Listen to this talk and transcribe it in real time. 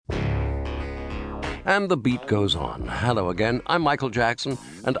And the beat goes on. Hello again, I'm Michael Jackson,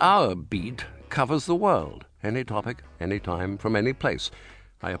 and our beat covers the world. Any topic, any time, from any place.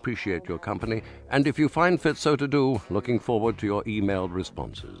 I appreciate your company, and if you find fit so to do, looking forward to your emailed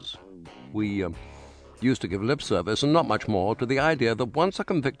responses. We used to give lip service, and not much more, to the idea that once a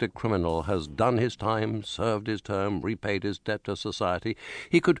convicted criminal has done his time, served his term, repaid his debt to society,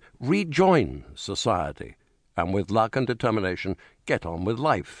 he could rejoin society, and with luck and determination, get on with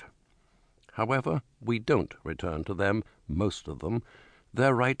life. However, we don't return to them, most of them,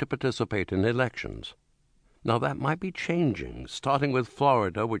 their right to participate in elections. Now that might be changing, starting with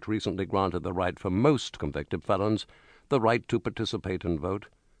Florida, which recently granted the right for most convicted felons the right to participate and vote.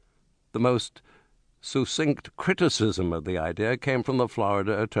 The most succinct criticism of the idea came from the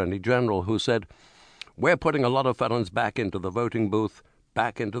Florida Attorney General, who said, "We're putting a lot of felons back into the voting booth,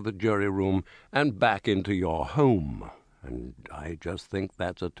 back into the jury room, and back into your home." And I just think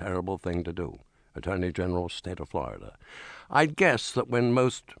that's a terrible thing to do. Attorney General, State of Florida. I'd guess that when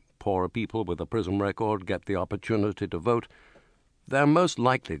most poorer people with a prison record get the opportunity to vote, they're most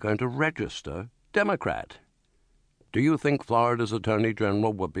likely going to register Democrat. Do you think Florida's Attorney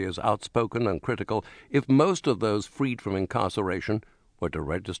General would be as outspoken and critical if most of those freed from incarceration were to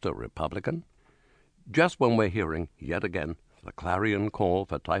register Republican? Just when we're hearing, yet again, the clarion call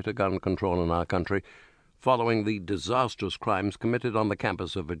for tighter gun control in our country, following the disastrous crimes committed on the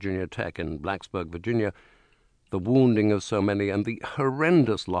campus of Virginia Tech in Blacksburg, Virginia, the wounding of so many, and the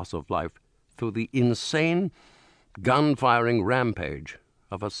horrendous loss of life through the insane gun-firing rampage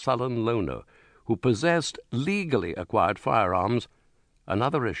of a sullen loner who possessed legally acquired firearms,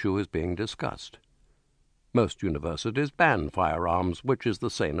 another issue is being discussed. Most universities ban firearms, which is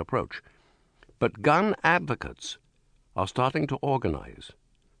the sane approach. But gun advocates are starting to organize.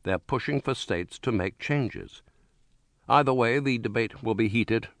 They're pushing for states to make changes. Either way, the debate will be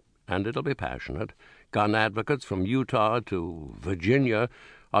heated, and it'll be passionate. Gun advocates from Utah to Virginia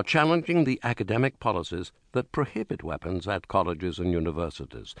are challenging the academic policies that prohibit weapons at colleges and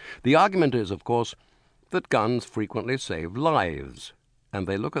universities. The argument is, of course, that guns frequently save lives, and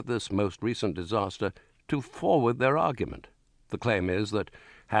they look at this most recent disaster to forward their argument. The claim is that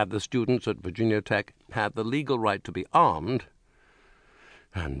had the students at Virginia Tech had the legal right to be armed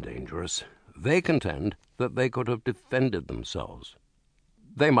and dangerous, they contend that they could have defended themselves.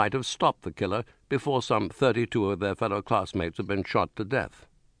 They might have stopped the killer before some 32 of their fellow classmates had been shot to death.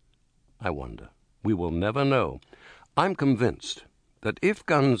 I wonder. We will never know. I'm convinced that if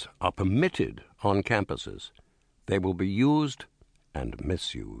guns are permitted on campuses, they will be used and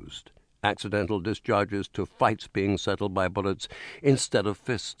misused. Accidental discharges to fights being settled by bullets instead of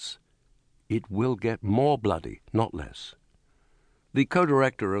fists. It will get more bloody, not less. The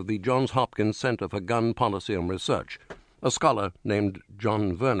co-director of the Johns Hopkins Center for Gun Policy and Research, a scholar named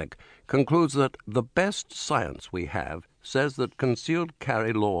John Vernick, concludes that the best science we have says that concealed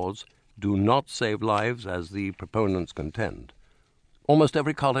carry laws do not save lives as the proponents contend. Almost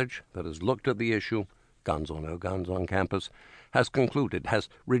every college that has looked at the issue, guns or no guns on campus, has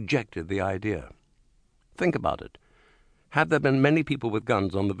rejected the idea. Think about it. Had there been many people with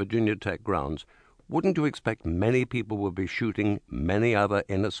guns on the Virginia Tech grounds, wouldn't you expect many people would be shooting many other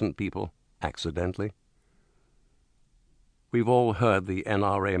innocent people accidentally? We've all heard the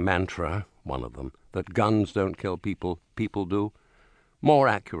NRA mantra, one of them, that guns don't kill people, people do. More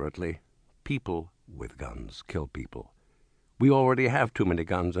accurately, people with guns kill people. We already have too many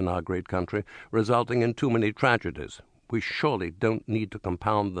guns in our great country, resulting in too many tragedies. We surely don't need to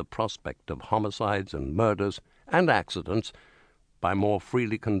compound the prospect of homicides and murders and accidents by more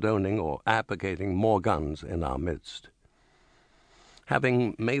freely condoning or advocating more guns in our midst.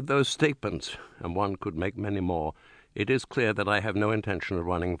 Having made those statements, and one could make many more, it is clear that I have no intention of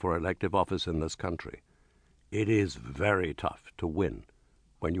running for elective office in this country. It is very tough to win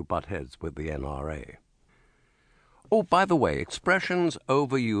when you butt heads with the NRA. Oh, by the way, expressions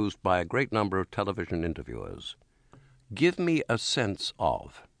overused by a great number of television interviewers give me a sense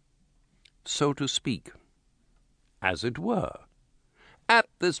of, so to speak, as it were, at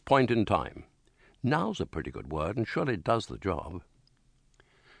this point in time. Now's a pretty good word, and surely does the job.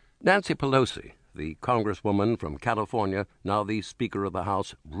 Nancy Pelosi, the congresswoman from California, now the Speaker of the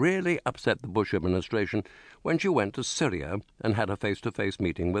House, really upset the Bush administration when she went to Syria and had a face-to-face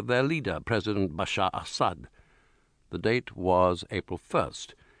meeting with their leader, President Bashar Assad. The date was April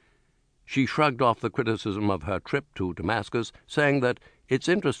 1st. She shrugged off the criticism of her trip to Damascus, saying that it's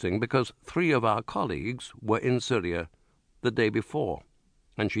interesting because 3 of our colleagues were in Syria the day before,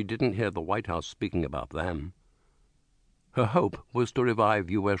 and she didn't hear the White House speaking about them. Her hope was to revive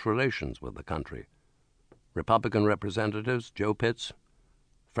U.S. relations with the country. Republican Representatives Joe Pitts,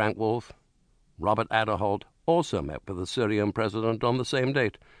 Frank Wolf, Robert Aderholt, also met with the Syrian president on the same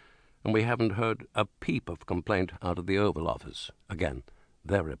date, and we haven't heard a peep of complaint out of the Oval Office. Again,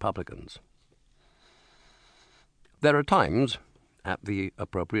 they're Republicans. There are times, at the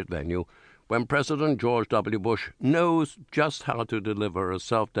appropriate venue, when President George W. Bush knows just how to deliver a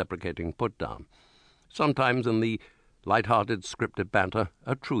self-deprecating put-down. Sometimes in the light-hearted scripted banter,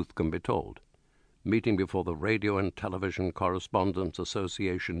 a truth can be told. Meeting before the Radio and Television Correspondents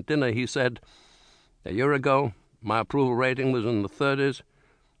Association dinner, he said, "A year ago, my approval rating was in the 30s.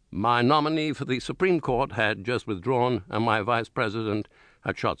 My nominee for the Supreme Court had just withdrawn, and my vice president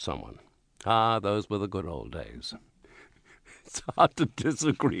had shot someone. Ah, those were the good old days." It's hard to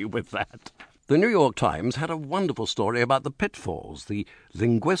disagree with that. The New York Times had a wonderful story about the pitfalls, the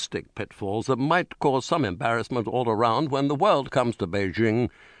linguistic pitfalls that might cause some embarrassment all around when the world comes to Beijing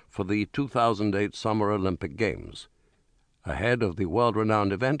for the 2008 Summer Olympic Games. Ahead of the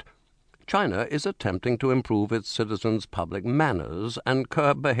world-renowned event, China is attempting to improve its citizens' public manners and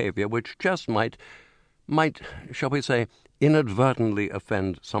curb behavior which just might, shall we say, inadvertently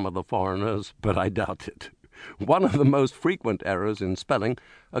offend some of the foreigners, but I doubt it. One of the most frequent errors in spelling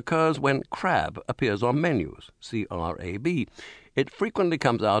occurs when crab appears on menus, C-R-A-B. It frequently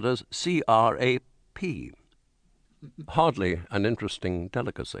comes out as C-R-A-P. Hardly an interesting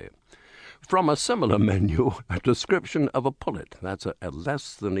delicacy. From a similar menu, a description of a pullet, that's a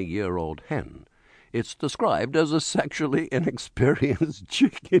less than a year-old hen. It's described as a sexually inexperienced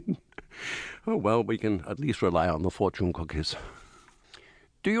chicken. Oh, well, we can at least rely on the fortune cookies.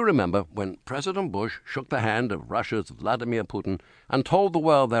 Do you remember when President Bush shook the hand of Russia's Vladimir Putin and told the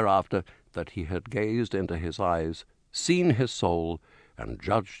world thereafter that he had gazed into his eyes, seen his soul, and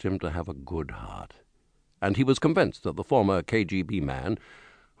judged him to have a good heart? And he was convinced that the former KGB man,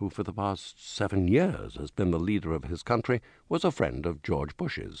 who for the past 7 years has been the leader of his country, was a friend of George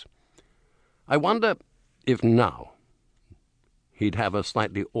Bush's. I wonder if now he'd have a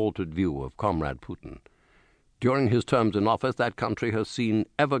slightly altered view of Comrade Putin. During his terms in office, that country has seen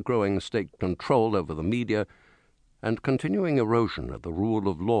ever-growing state control over the media and continuing erosion of the rule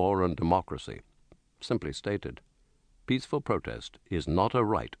of law and democracy. Simply stated, peaceful protest is not a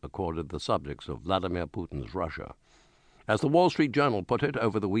right accorded the subjects of Vladimir Putin's Russia. As the Wall Street Journal put it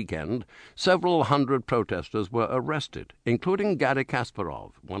over the weekend, several hundred protesters were arrested, including Garry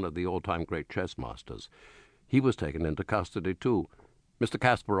Kasparov, one of the all-time great chess masters. He was taken into custody too. Mr.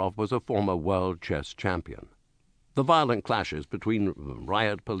 Kasparov was a former world chess champion. The violent clashes between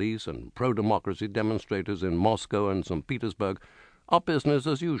riot police and pro-democracy demonstrators in Moscow and St. Petersburg are business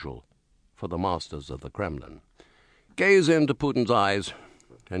as usual for the masters of the Kremlin. Gaze into Putin's eyes,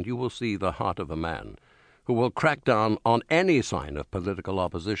 and you will see the heart of a man who will crack down on any sign of political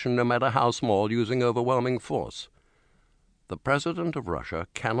opposition, no matter how small, using overwhelming force. The president of Russia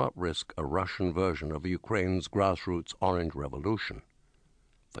cannot risk a Russian version of Ukraine's grassroots Orange Revolution.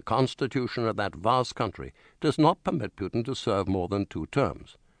 The constitution of that vast country does not permit Putin to serve more than 2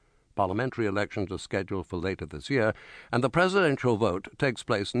 terms. Parliamentary elections are scheduled for later this year, and the presidential vote takes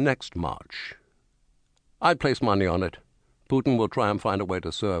place next March. I'd place money on it. Putin will try and find a way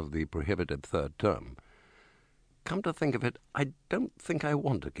to serve the prohibited 3rd term. Come to think of it, I don't think I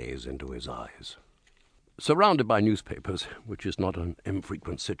want to gaze into his eyes. Surrounded by newspapers, which is not an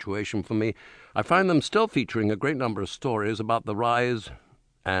infrequent situation for me, I find them still featuring a great number of stories about the rise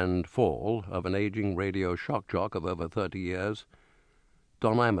and fall of an aging radio shock jock of over 30 years,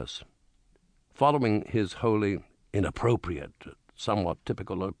 Don Imus. Following his wholly inappropriate, somewhat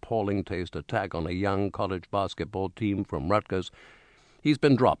typical appalling taste attack on a young college basketball team from Rutgers, he's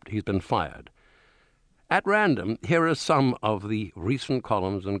been dropped, he's been fired. At random, here are some of the recent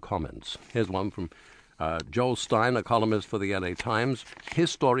columns and comments. Here's one from Joel Stein, a columnist for the LA Times. His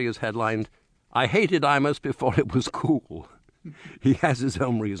story is headlined, "I hated Imus before it was cool." He has his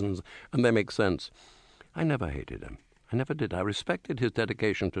own reasons, and they make sense. I never hated him. I never did. I respected his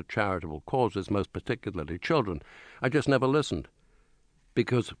dedication to charitable causes, most particularly children. I just never listened.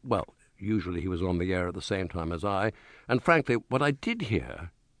 Because, well, usually he was on the air at the same time as I, and frankly, what I did hear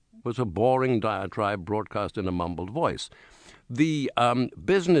was a boring diatribe broadcast in a mumbled voice. The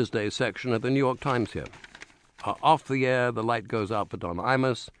Business Day section of the New York Times here. Off the air, the light goes out for Don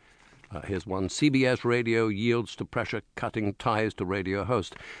Imus. Here's one. CBS Radio yields to pressure-cutting ties to radio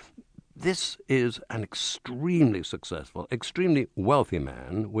host. This is an extremely successful, extremely wealthy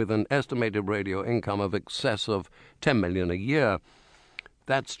man with an estimated radio income of excess of $10 million a year.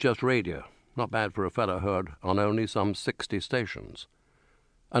 That's just radio. Not bad for a fellow heard on only some 60 stations.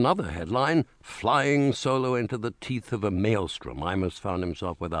 Another headline, flying solo into the teeth of a maelstrom. Imus found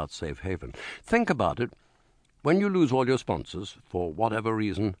himself without safe haven. Think about it. When you lose all your sponsors, for whatever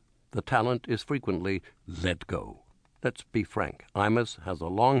reason, the talent is frequently let go. Let's be frank. Imus has a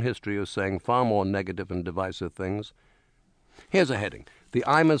long history of saying far more negative and divisive things. Here's a heading: The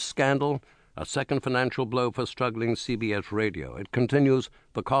Imus Scandal, a second financial blow for struggling CBS Radio. It continues,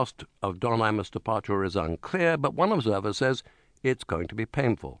 the cost of Don Imus' departure is unclear, but one observer says it's going to be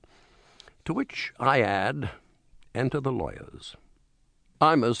painful. To which I add, enter the lawyers.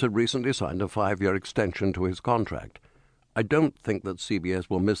 Imus had recently signed a 5-year extension to his contract. I don't think that CBS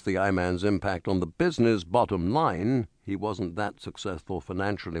will miss the I-Man's impact on the business bottom line. He wasn't that successful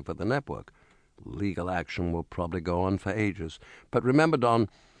financially for the network. Legal action will probably go on for ages. But remember, Don,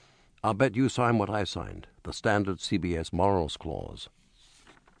 I'll bet you signed what I signed, the standard CBS morals clause.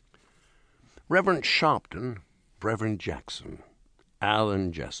 Reverend Sharpton, Reverend Jackson, Al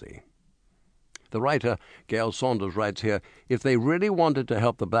and Jesse. The writer, Gail Saunders, writes here, if they really wanted to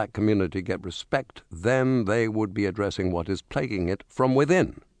help the black community get respect, then they would be addressing what is plaguing it from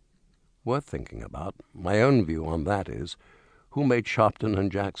within. Worth thinking about. My own view on that is, who made Sharpton and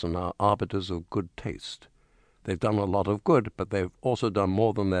Jackson our arbiters of good taste? They've done a lot of good, but they've also done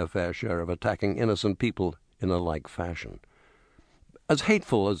more than their fair share of attacking innocent people in a like fashion. As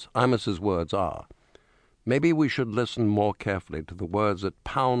hateful as Imus's words are, maybe we should listen more carefully to the words that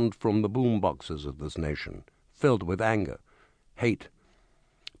pound from the boom boxes of this nation, filled with anger, hate,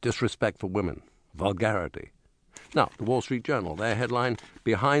 disrespect for women, vulgarity. Now, the Wall Street Journal, their headline,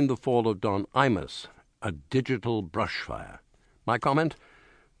 Behind the Fall of Don Imus, a digital brushfire. My comment,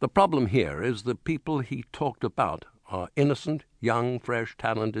 the problem here is the people he talked about are innocent, young, fresh,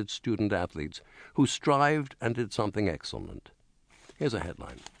 talented student athletes who strived and did something excellent. Here's a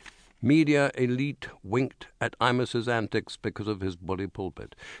headline. Media elite winked at Imus's antics because of his bully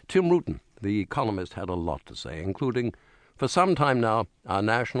pulpit. Tim Rutan, the economist, had a lot to say, including, for some time now, our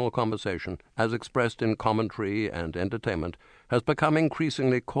national conversation, as expressed in commentary and entertainment, has become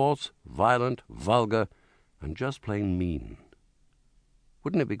increasingly coarse, violent, vulgar, and just plain mean.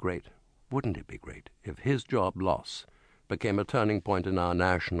 Wouldn't it be great if his job loss became a turning point in our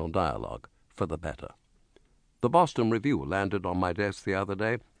national dialogue for the better? The Boston Review landed on my desk the other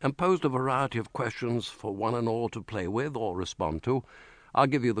day and posed a variety of questions for one and all to play with or respond to. I'll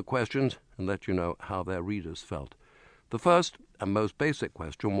give you the questions and let you know how their readers felt. The first and most basic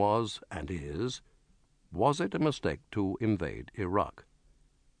question was, and is, was it a mistake to invade Iraq?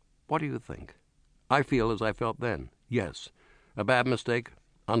 What do you think? I feel as I felt then. Yes, a bad mistake,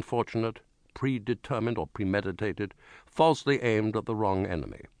 unfortunate, predetermined or premeditated, falsely aimed at the wrong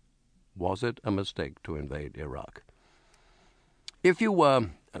enemy. Was it a mistake to invade Iraq? If you were,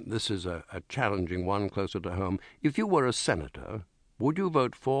 and this is a challenging one closer to home, if you were a senator, would you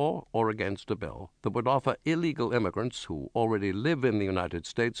vote for or against a bill that would offer illegal immigrants who already live in the United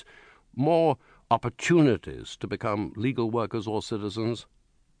States more opportunities to become legal workers or citizens?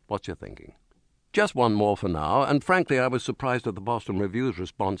 What's your thinking? Just one more for now, and frankly I was surprised at the Boston Review's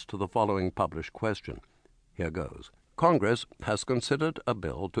response to the following published question. Here goes. Congress has considered a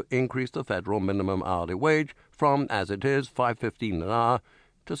bill to increase the federal minimum hourly wage from, as it is, $5.15 an hour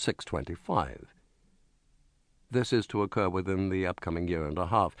to $6.25. This is to occur within the upcoming year and a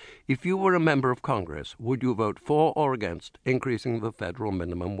half. If you were a member of Congress, would you vote for or against increasing the federal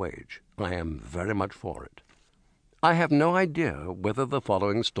minimum wage? I am very much for it. I have no idea whether the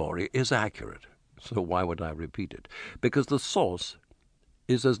following story is accurate, so why would I repeat it? Because the source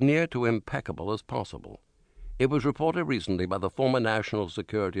is as near to impeccable as possible. It was reported recently by the former National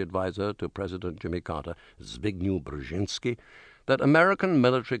Security Advisor to President Jimmy Carter, Zbigniew Brzezinski, that American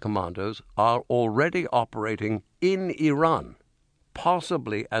military commandos are already operating in Iran,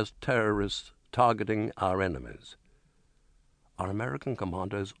 possibly as terrorists targeting our enemies. Are American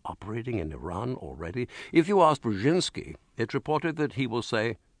commandos operating in Iran already? If you ask Brzezinski, it's reported that he will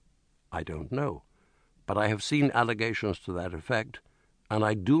say, I don't know, but I have seen allegations to that effect, and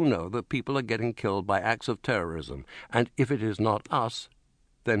I do know that people are getting killed by acts of terrorism, and if it is not us,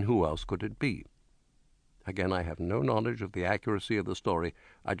 then who else could it be? Again, I have no knowledge of the accuracy of the story.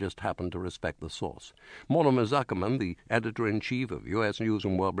 I just happen to respect the source. Mortimer Zuckerman, the editor-in-chief of U.S. News &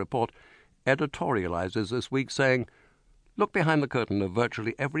 World Report, editorializes this week saying, look behind the curtain of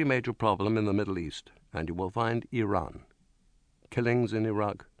virtually every major problem in the Middle East, and you will find Iran. Killings in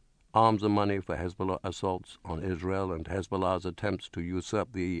Iraq, arms and money for Hezbollah assaults on Israel and Hezbollah's attempts to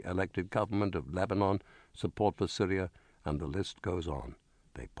usurp the elected government of Lebanon, support for Syria, and the list goes on.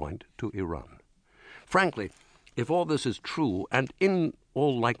 They point to Iran. Frankly, if all this is true, and in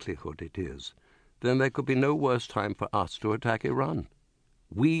all likelihood it is, then there could be no worse time for us to attack Iran.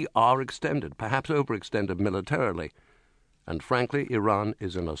 We are extended, perhaps overextended militarily, and frankly, Iran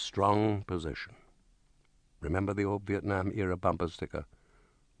is in a strong position. Remember the old Vietnam-era bumper sticker?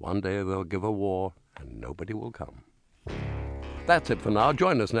 One day they'll give a war and nobody will come. That's it for now.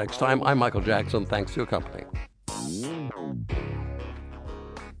 Join us next time. I'm Michael Jackson. Thanks for your company.